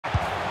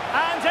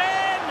And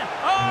in!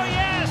 Oh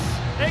yes!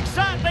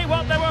 Exactly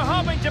what they were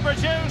hoping to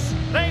produce.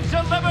 They've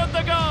delivered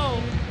the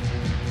goal.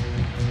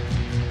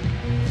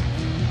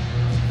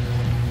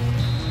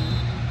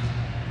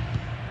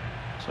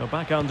 So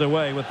back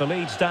underway with the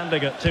lead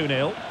standing at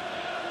 2-0.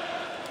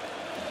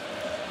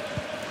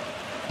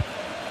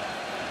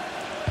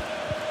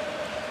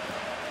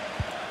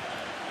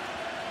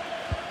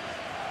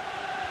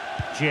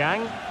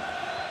 Jiang.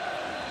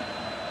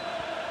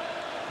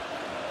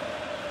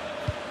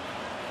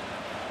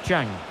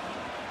 Zhang.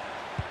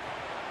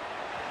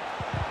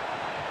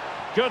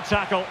 Good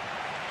tackle.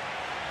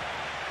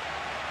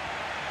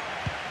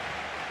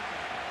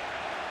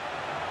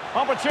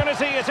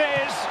 Opportunity it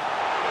is.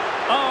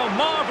 Oh,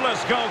 marvellous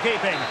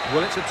goalkeeping.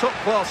 Well, it's a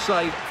top-class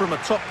save from a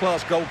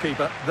top-class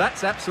goalkeeper.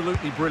 That's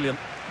absolutely brilliant.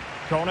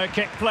 Corner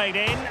kick played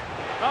in.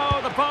 Oh,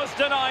 the post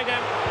denied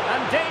him.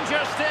 And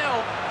danger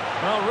still.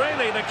 Well,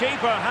 really, the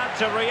keeper had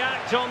to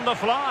react on the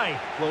fly.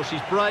 Well,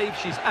 she's brave,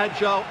 she's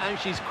agile, and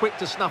she's quick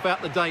to snuff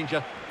out the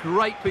danger.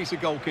 Great piece of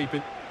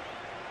goalkeeping.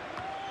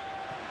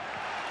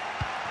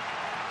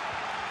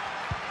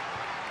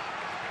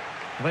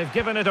 They've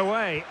given it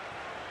away.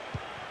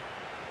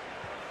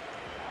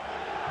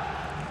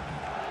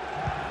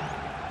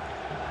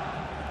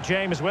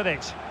 James with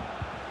it.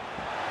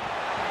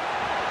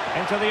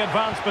 Into the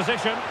advanced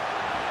position.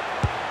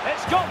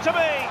 It's got to be!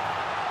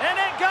 In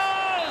it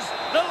goes!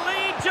 The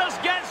lead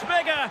just gets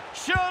bigger.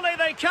 Surely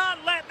they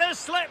can't let this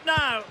slip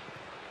now.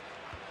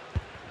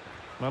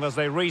 Well, as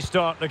they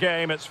restart the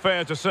game, it's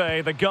fair to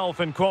say the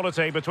gulf in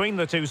quality between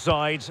the two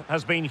sides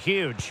has been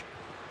huge.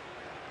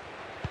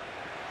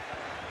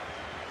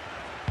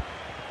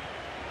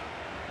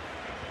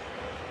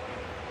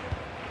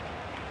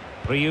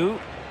 Ryu.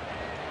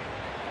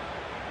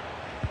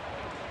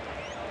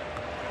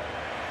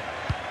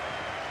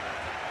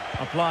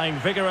 Applying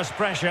vigorous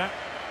pressure.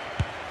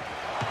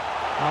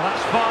 Well,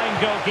 that's fine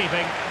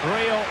goalkeeping.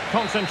 Real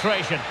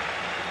concentration.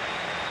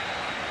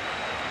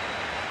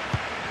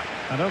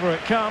 And over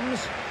it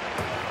comes.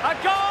 A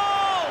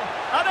goal!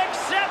 An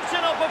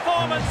exceptional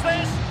performance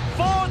this.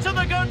 4 to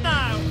the good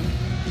now.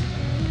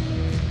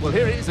 Well,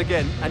 here it is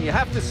again, and you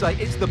have to say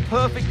it's the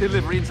perfect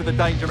delivery into the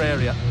danger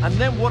area. And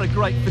then what a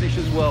great finish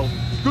as well.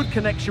 Good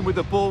connection with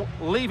the ball,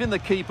 leaving the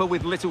keeper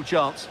with little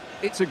chance.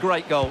 It's a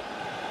great goal.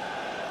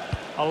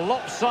 A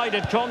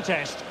lopsided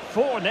contest,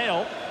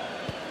 4-0.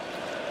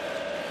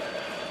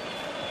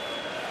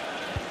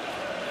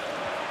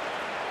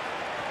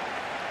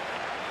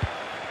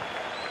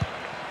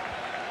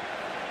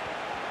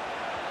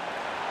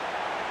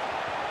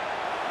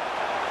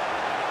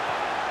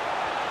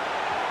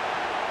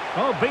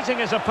 Oh, beating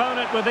his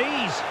opponent with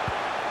ease.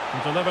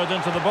 And delivered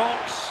into the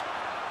box.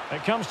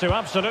 It comes to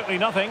absolutely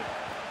nothing.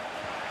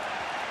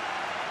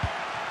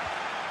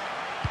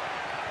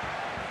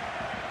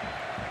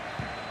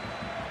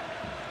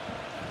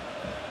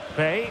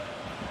 Bay.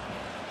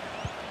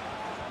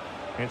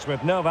 It's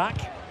with Novak.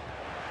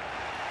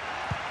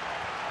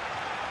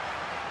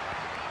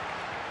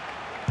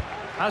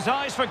 Has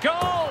eyes for goal.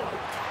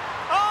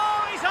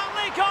 Oh, he's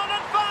only gone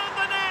and found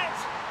the net.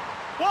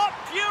 What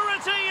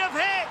purity of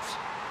hit.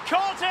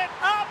 Caught it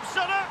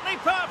absolutely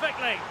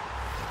perfectly.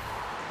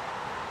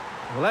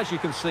 Well, as you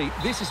can see,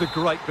 this is a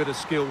great bit of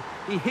skill.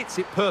 He hits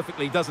it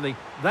perfectly, doesn't he?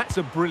 That's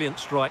a brilliant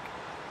strike.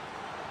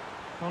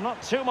 Well,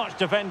 not too much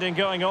defending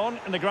going on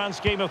in the grand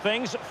scheme of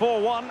things.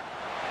 4-1. Well,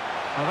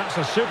 that's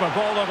a super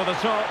ball over the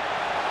top.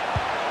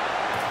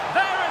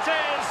 There it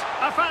is!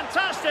 A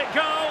fantastic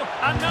goal,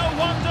 and no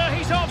wonder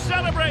he's off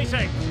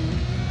celebrating.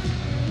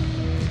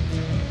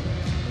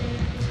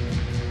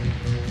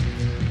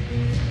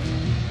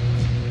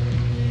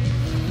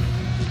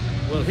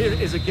 Well, here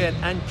it is again,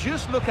 and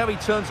just look how he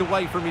turns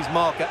away from his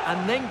marker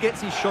and then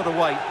gets his shot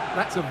away.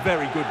 That's a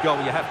very good goal,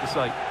 you have to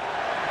say.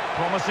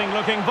 Promising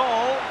looking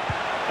ball.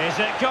 Is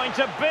it going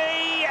to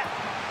be?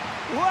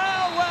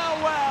 Well, well,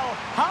 well.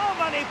 How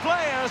many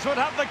players would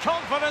have the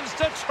confidence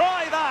to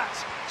try that?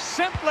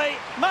 Simply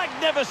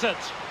magnificent.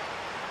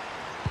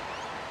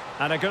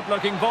 And a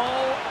good-looking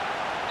ball.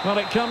 Well,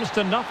 it comes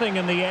to nothing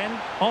in the end.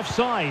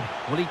 Offside.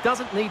 Well, he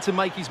doesn't need to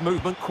make his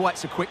movement quite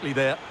so quickly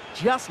there.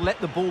 Just let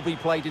the ball be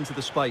played into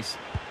the space.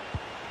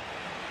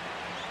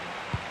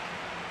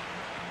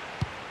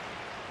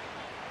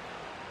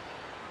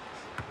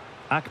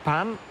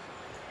 Akpan.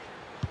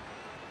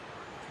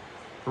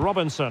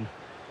 Robinson.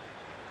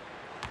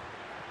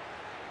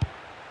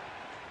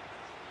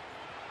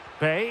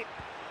 Bay.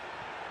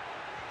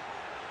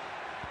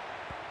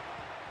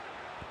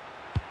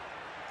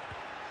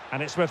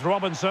 And it's with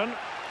Robinson.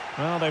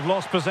 Well, they've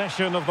lost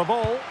possession of the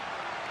ball.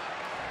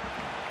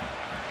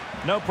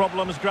 No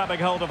problems grabbing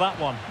hold of that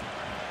one.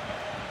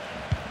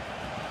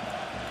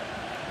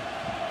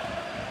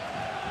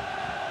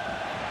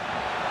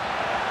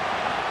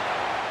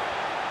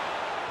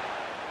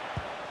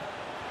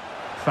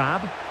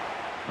 Fab.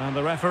 And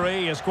the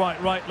referee is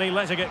quite rightly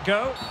letting it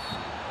go.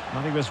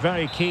 Well, he was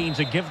very keen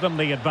to give them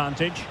the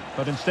advantage,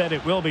 but instead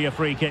it will be a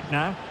free kick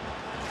now.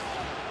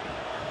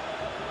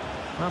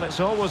 Well,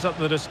 it's always at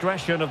the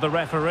discretion of the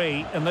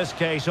referee, in this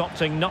case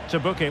opting not to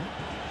book him.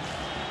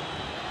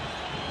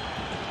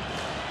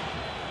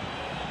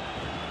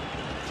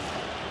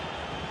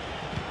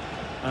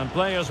 And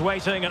players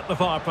waiting at the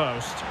far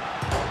post.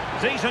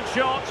 Decent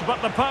shot,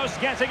 but the post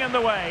getting in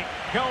the way.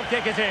 Goal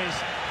kick it is.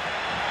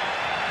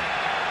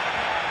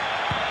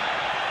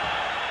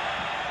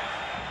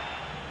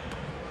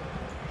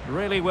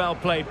 Really well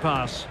played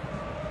pass.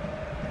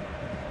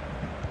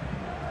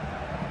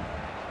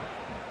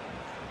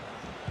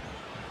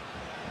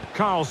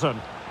 Carlson.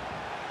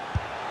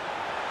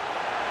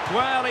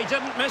 Well, he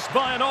didn't miss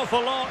by an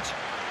awful lot.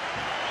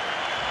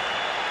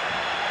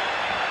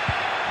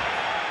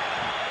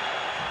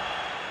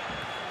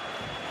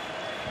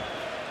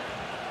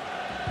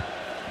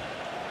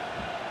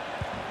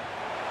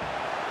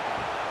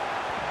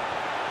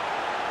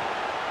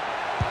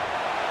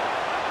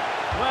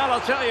 Well,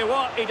 I'll tell you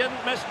what, he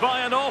didn't miss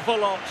by an awful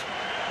lot.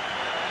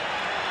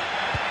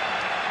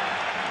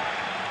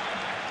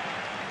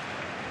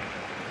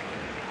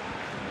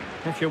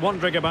 If you're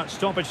wondering about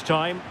stoppage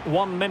time,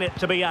 1 minute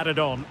to be added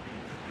on.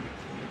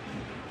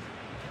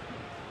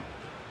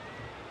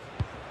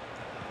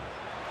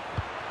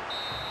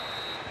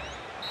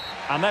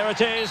 And there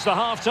it is, the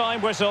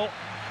half-time whistle.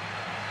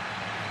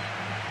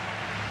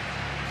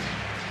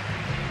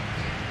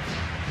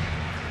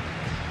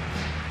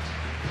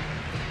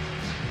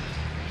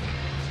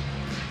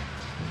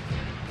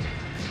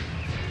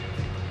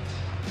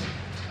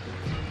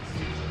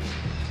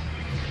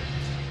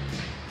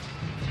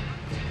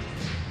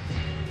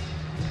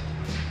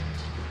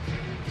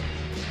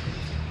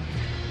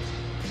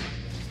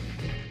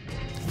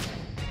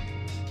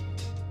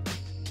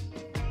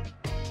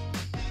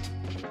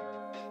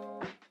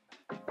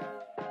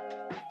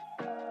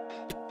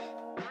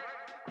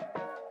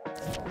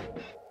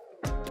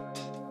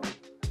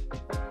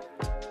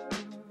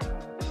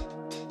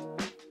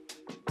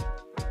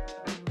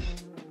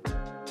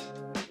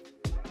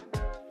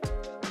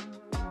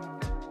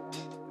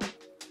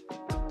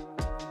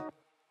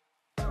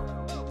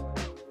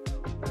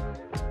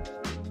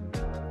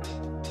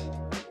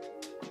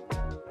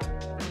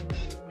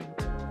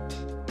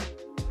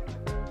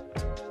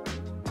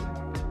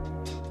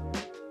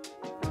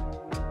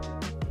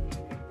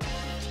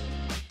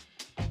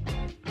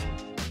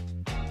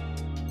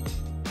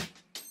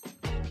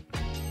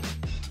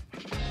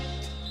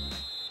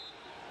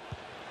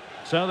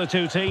 So the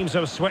two teams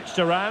have switched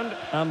around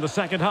and the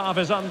second half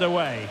is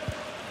underway.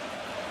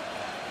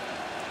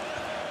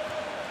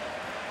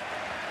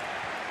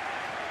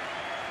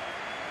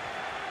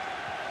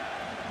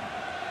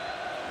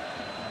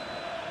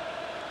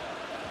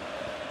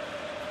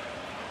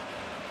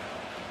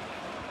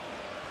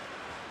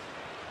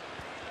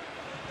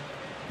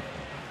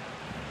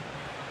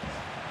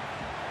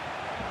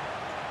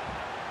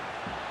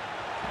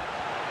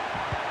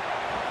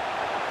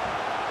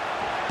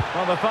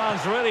 Well, the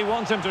fans really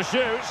want him to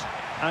shoot,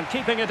 and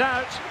keeping it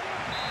out.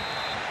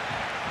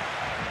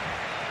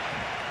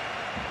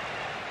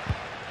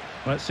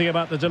 Let's see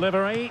about the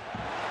delivery.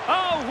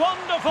 Oh,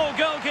 wonderful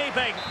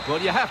goalkeeping!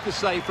 Well, you have to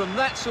say, from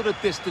that sort of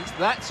distance,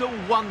 that's a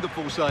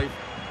wonderful save.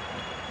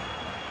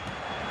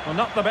 Well,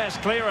 not the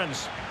best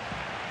clearance.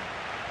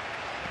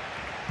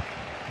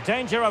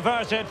 Danger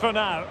averted for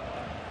now.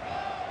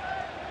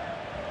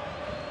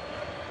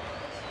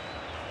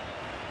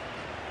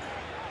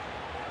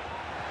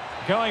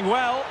 Going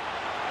well.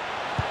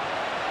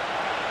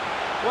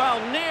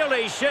 Well,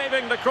 nearly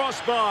shaving the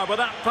crossbar with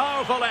that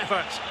powerful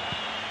effort.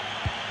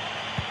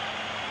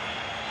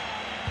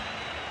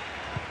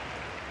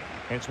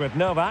 It's with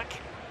Novak.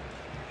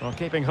 Well,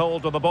 keeping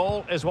hold of the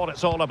ball is what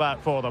it's all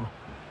about for them.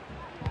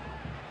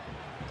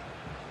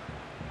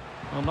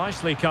 Well,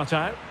 nicely cut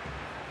out.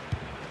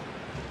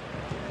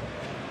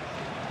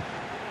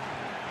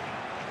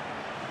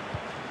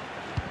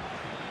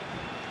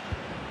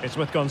 It's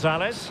with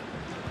Gonzalez.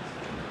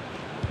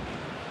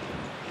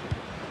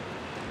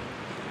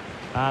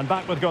 And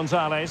back with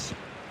Gonzalez.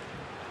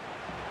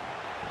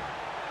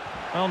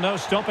 Well, no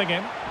stopping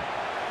him.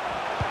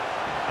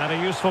 And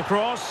a useful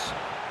cross.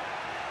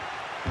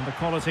 And the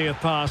quality of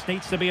pass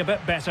needs to be a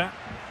bit better.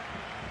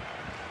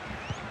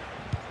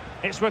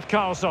 It's with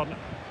Carlson.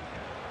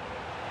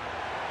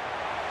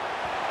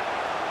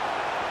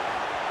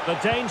 The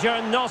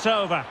danger not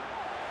over.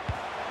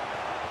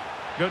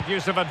 Good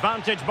use of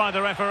advantage by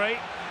the referee.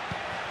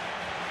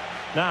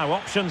 Now,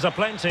 options are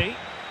plenty.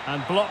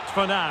 And blocked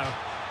for now.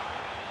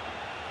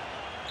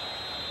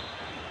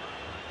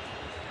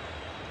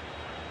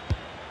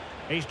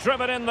 He's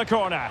driven in the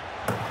corner.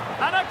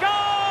 And a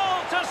goal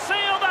to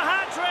seal the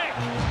hat-trick!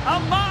 A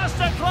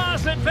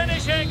masterclass in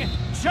finishing.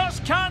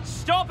 Just can't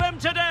stop him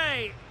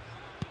today.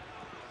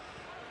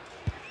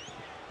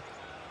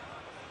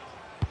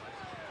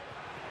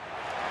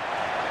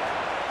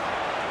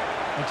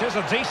 It is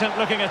a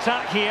decent-looking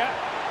attack here.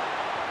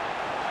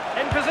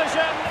 In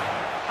position.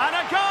 And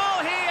a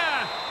goal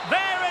here.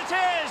 There it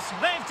is.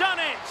 They've done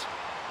it.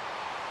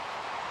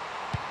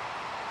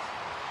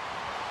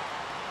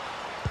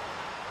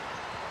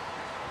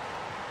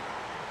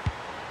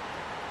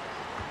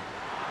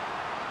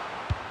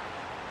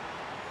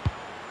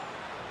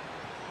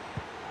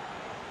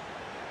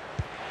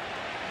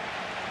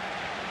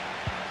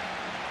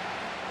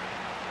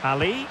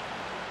 Ali.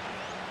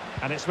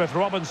 And it's with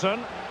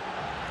Robinson.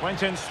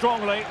 Went in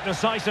strongly,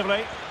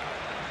 decisively.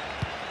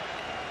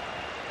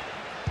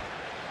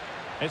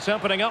 It's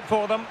opening up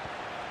for them.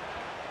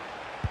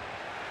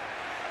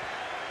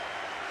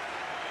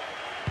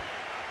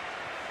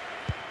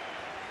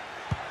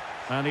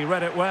 And he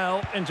read it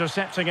well,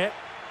 intercepting it.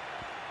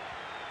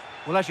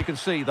 Well, as you can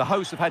see, the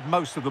hosts have had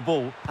most of the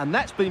ball, and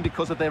that's been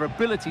because of their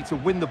ability to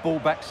win the ball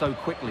back so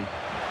quickly.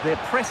 Their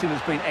pressing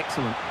has been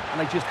excellent, and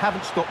they just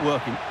haven't stopped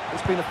working.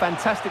 It's been a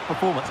fantastic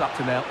performance up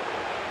to now.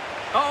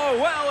 Oh,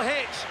 well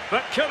hit,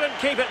 but couldn't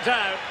keep it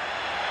down.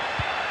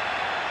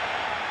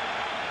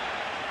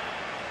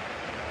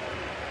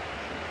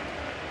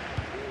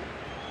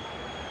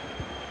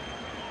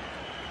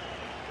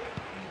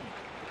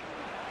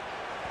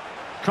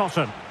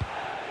 Cotton.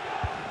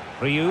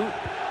 Ryu.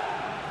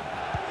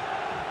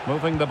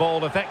 Moving the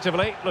ball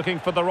effectively, looking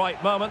for the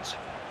right moment.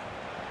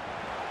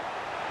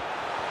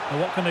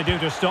 Well, what can they do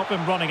to stop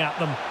him running at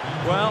them?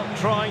 Well,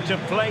 trying to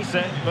place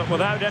it, but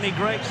without any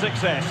great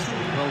success.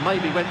 Well,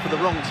 maybe went for the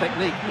wrong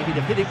technique. If he'd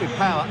have hit it with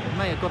power, he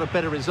may have got a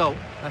better result.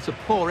 That's a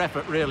poor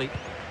effort, really.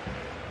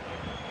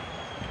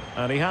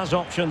 And he has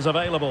options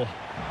available.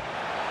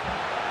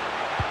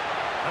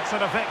 That's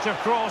an effective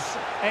cross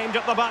aimed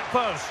at the back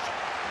post.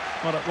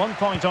 Well, at one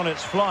point on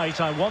its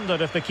flight, I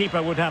wondered if the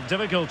keeper would have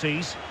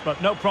difficulties,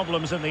 but no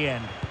problems in the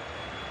end.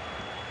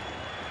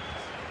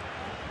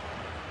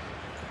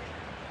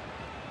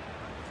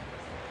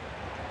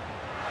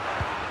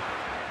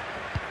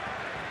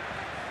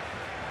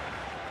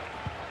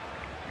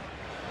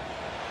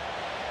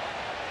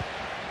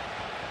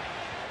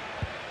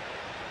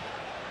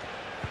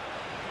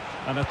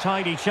 And a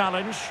tidy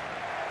challenge.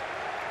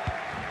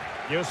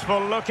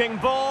 Useful looking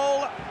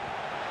ball.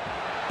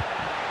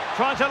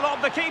 Trying to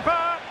lob the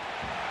keeper.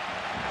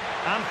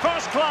 And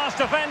first-class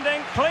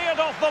defending, cleared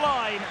off the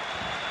line.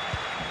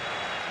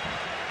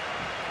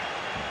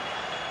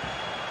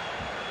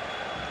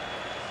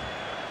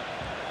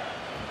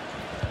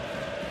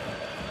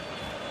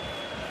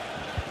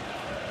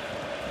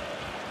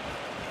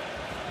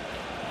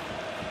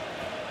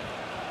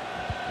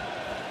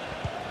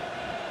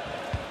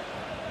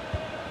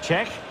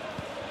 Check.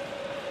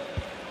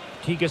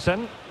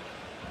 Tigerson.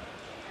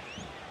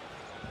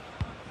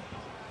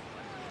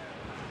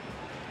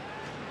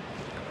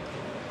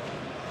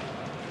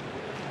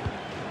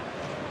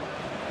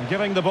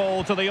 Giving the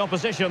ball to the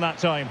opposition that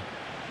time.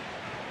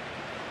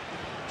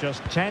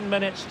 Just 10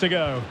 minutes to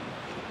go.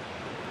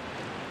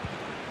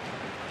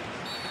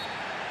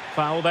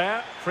 Foul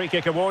there. Free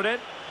kick awarded.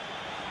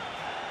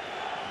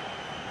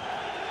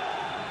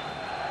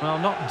 Well,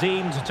 not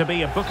deemed to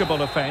be a bookable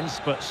offence,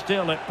 but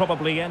still it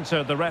probably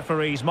entered the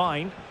referee's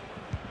mind.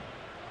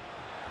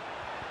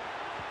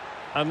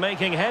 And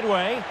making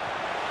headway.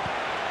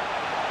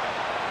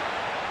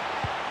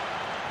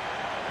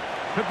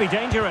 Could be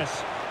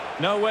dangerous.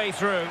 No way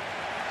through.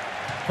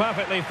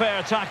 Perfectly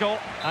fair tackle,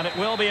 and it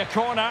will be a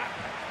corner.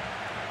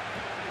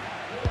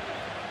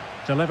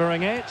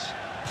 Delivering it.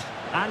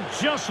 And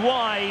just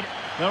wide.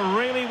 There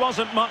really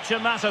wasn't much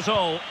in that at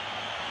all.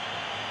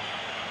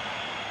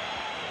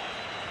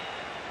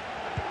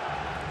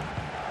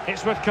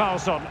 It's with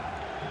Carlson.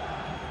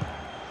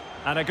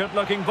 And a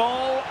good-looking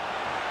ball.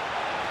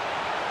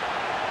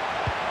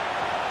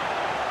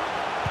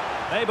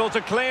 Able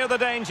to clear the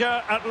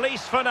danger, at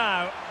least for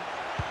now.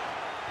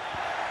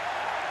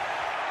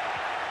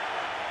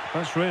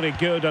 That's really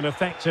good and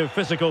effective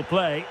physical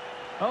play.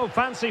 Oh,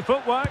 fancy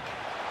footwork.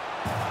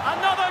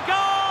 Another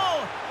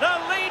goal! The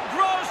lead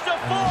grows to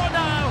 4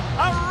 now.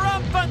 A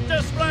rampant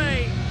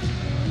display.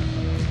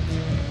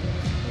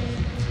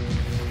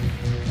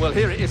 Well,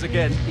 here it is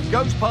again. He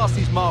goes past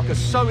his marker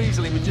so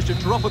easily with just a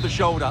drop of the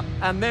shoulder.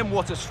 And then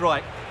what a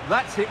strike.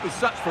 That's hit with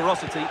such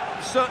ferocity.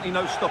 Certainly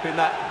no stopping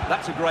that.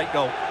 That's a great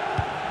goal.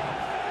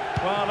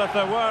 Well, if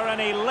there were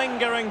any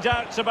lingering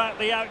doubts about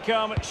the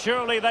outcome,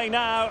 surely they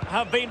now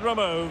have been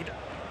removed.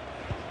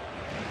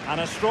 And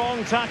a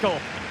strong tackle.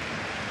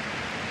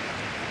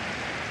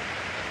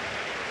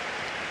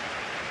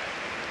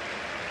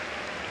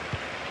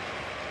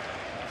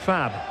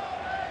 Fab.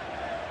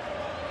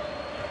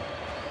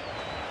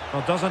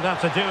 Well, doesn't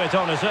have to do it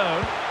on his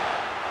own.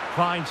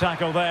 Fine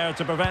tackle there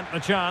to prevent the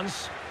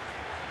chance.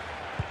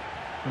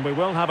 And we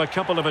will have a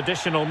couple of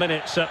additional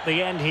minutes at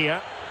the end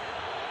here.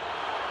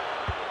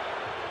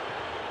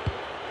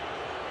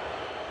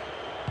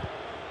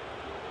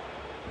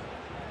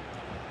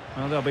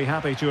 Well, they'll be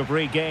happy to have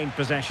regained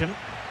possession.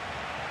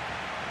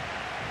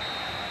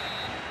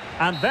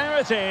 And there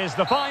it is,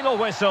 the final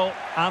whistle,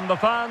 and the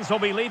fans will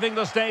be leaving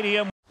the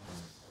stadium